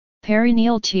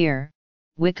Perineal tear,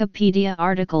 Wikipedia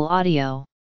article audio.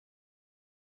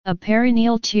 A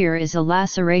perineal tear is a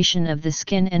laceration of the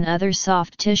skin and other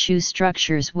soft tissue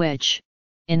structures which,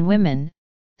 in women,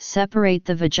 separate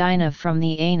the vagina from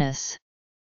the anus.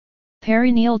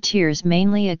 Perineal tears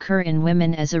mainly occur in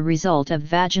women as a result of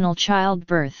vaginal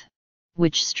childbirth,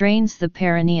 which strains the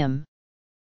perineum.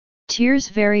 Tears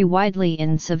vary widely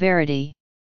in severity.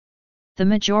 The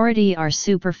majority are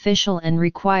superficial and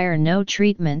require no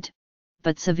treatment,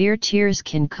 but severe tears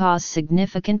can cause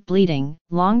significant bleeding,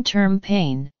 long-term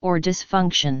pain, or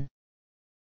dysfunction.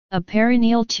 A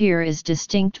perineal tear is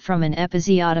distinct from an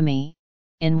episiotomy,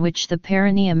 in which the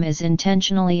perineum is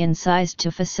intentionally incised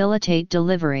to facilitate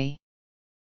delivery.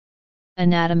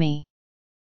 Anatomy.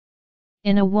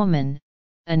 In a woman,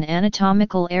 an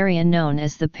anatomical area known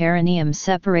as the perineum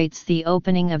separates the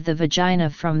opening of the vagina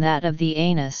from that of the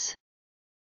anus.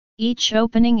 Each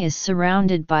opening is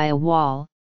surrounded by a wall,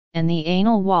 and the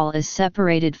anal wall is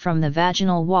separated from the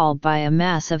vaginal wall by a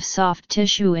mass of soft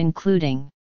tissue including.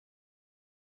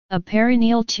 A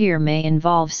perineal tear may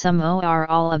involve some or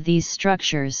all of these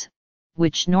structures,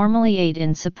 which normally aid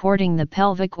in supporting the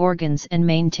pelvic organs and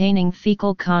maintaining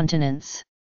fecal continence.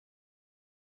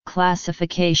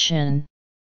 Classification.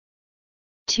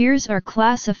 Tears are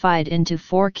classified into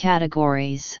 4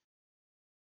 categories.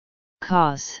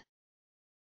 Cause.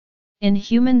 In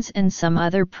humans and some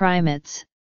other primates,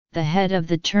 the head of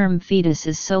the term fetus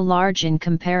is so large in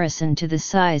comparison to the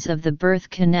size of the birth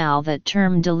canal that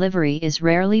term delivery is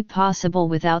rarely possible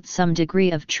without some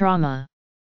degree of trauma.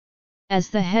 As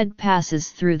the head passes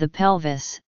through the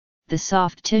pelvis, the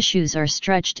soft tissues are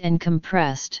stretched and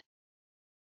compressed.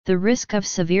 The risk of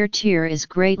severe tear is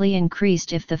greatly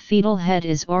increased if the fetal head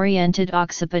is oriented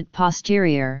occiput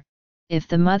posterior, if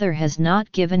the mother has not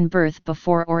given birth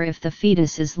before, or if the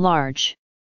fetus is large.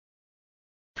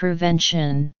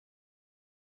 Prevention.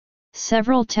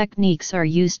 Several techniques are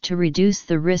used to reduce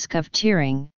the risk of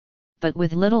tearing, but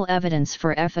with little evidence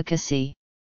for efficacy.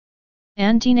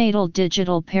 Antenatal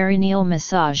digital perineal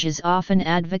massage is often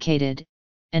advocated,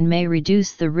 and may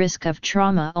reduce the risk of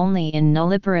trauma only in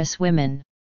nulliparous women.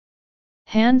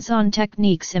 Hands-on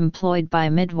techniques employed by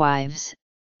midwives,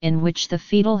 in which the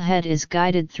fetal head is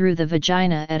guided through the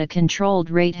vagina at a controlled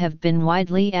rate, have been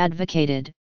widely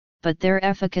advocated, but their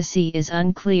efficacy is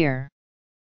unclear.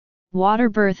 Water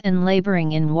birth and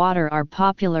laboring in water are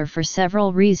popular for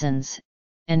several reasons,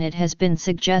 and it has been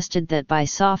suggested that by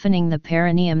softening the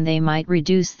perineum they might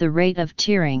reduce the rate of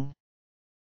tearing.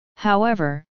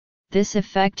 However, this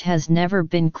effect has never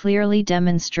been clearly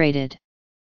demonstrated.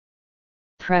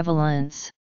 Prevalence.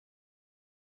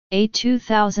 A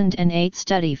 2008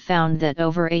 study found that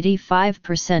over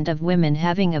 85% of women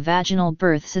having a vaginal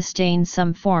birth sustain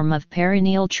some form of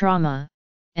perineal trauma,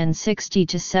 and 60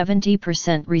 to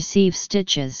 70% receive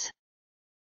stitches.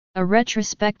 A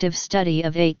retrospective study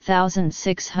of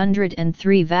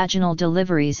 8,603 vaginal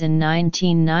deliveries in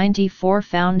 1994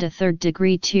 found a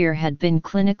third-degree tear had been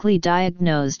clinically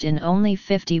diagnosed in only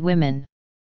 50 women.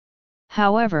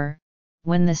 However,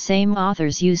 when the same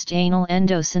authors used anal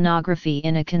endosonography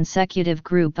in a consecutive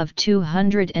group of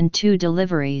 202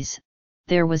 deliveries,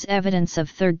 there was evidence of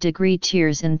third-degree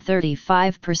tears in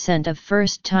 35% of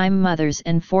first-time mothers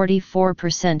and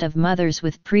 44% of mothers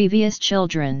with previous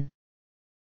children.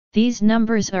 These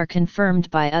numbers are confirmed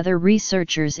by other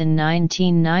researchers in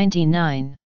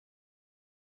 1999.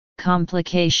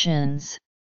 Complications.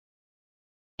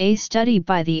 A study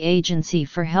by the Agency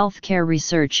for Healthcare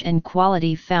Research and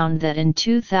Quality found that in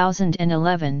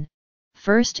 2011,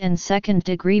 first and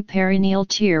second-degree perineal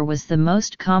tear was the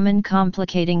most common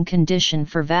complicating condition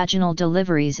for vaginal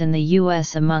deliveries in the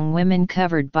U.S. among women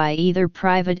covered by either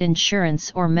private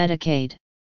insurance or Medicaid.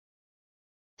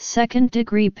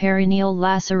 Second-degree perineal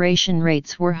laceration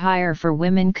rates were higher for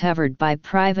women covered by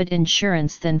private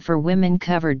insurance than for women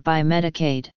covered by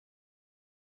Medicaid.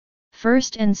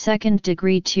 First and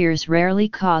second-degree tears rarely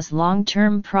cause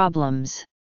long-term problems.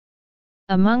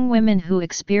 Among women who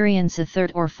experience a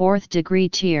third or fourth-degree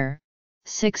tear,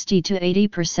 60 to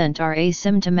 80% are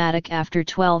asymptomatic after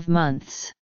 12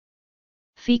 months.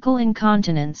 Fecal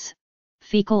incontinence,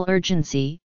 fecal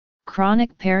urgency,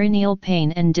 chronic perineal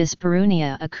pain and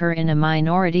dyspareunia occur in a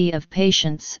minority of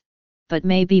patients, but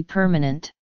may be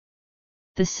permanent.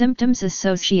 The symptoms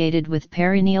associated with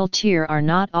perineal tear are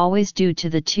not always due to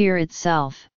the tear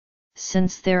itself,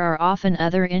 since there are often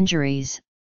other injuries,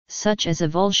 such as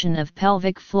avulsion of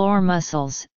pelvic floor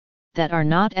muscles, that are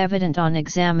not evident on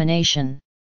examination.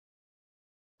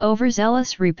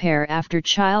 Overzealous repair after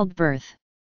childbirth,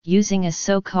 using a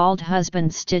so-called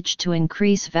husband stitch to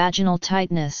increase vaginal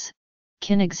tightness,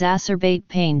 can exacerbate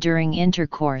pain during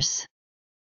intercourse.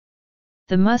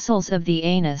 The muscles of the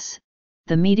anus,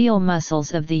 the medial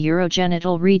muscles of the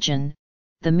urogenital region,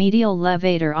 the medial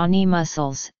levator ani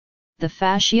muscles, the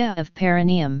fascia of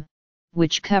perineum,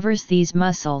 which covers these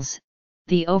muscles,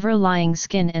 the overlying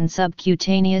skin and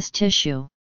subcutaneous tissue.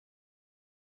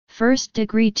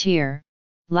 First-degree tear,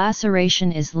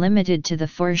 laceration is limited to the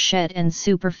fourchette and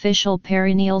superficial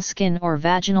perineal skin or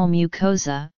vaginal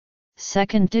mucosa.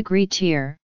 Second-degree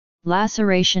tear,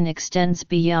 laceration extends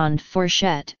beyond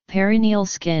fourchette, perineal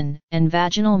skin, and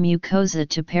vaginal mucosa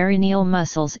to perineal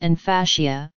muscles and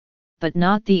fascia, but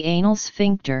not the anal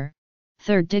sphincter.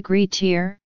 Third-degree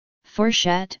tear,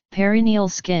 fourchette, perineal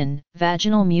skin,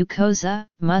 vaginal mucosa,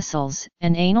 muscles,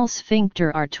 and anal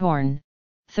sphincter are torn.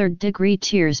 Third-degree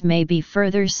tears may be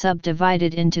further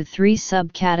subdivided into three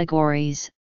subcategories.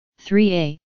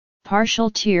 3a. Partial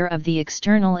tear of the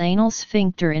external anal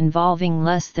sphincter involving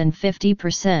less than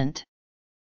 50%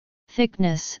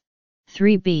 thickness.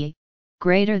 3b.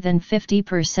 Greater than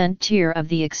 50% tear of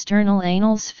the external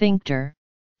anal sphincter.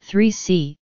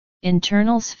 3c.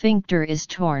 Internal sphincter is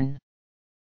torn.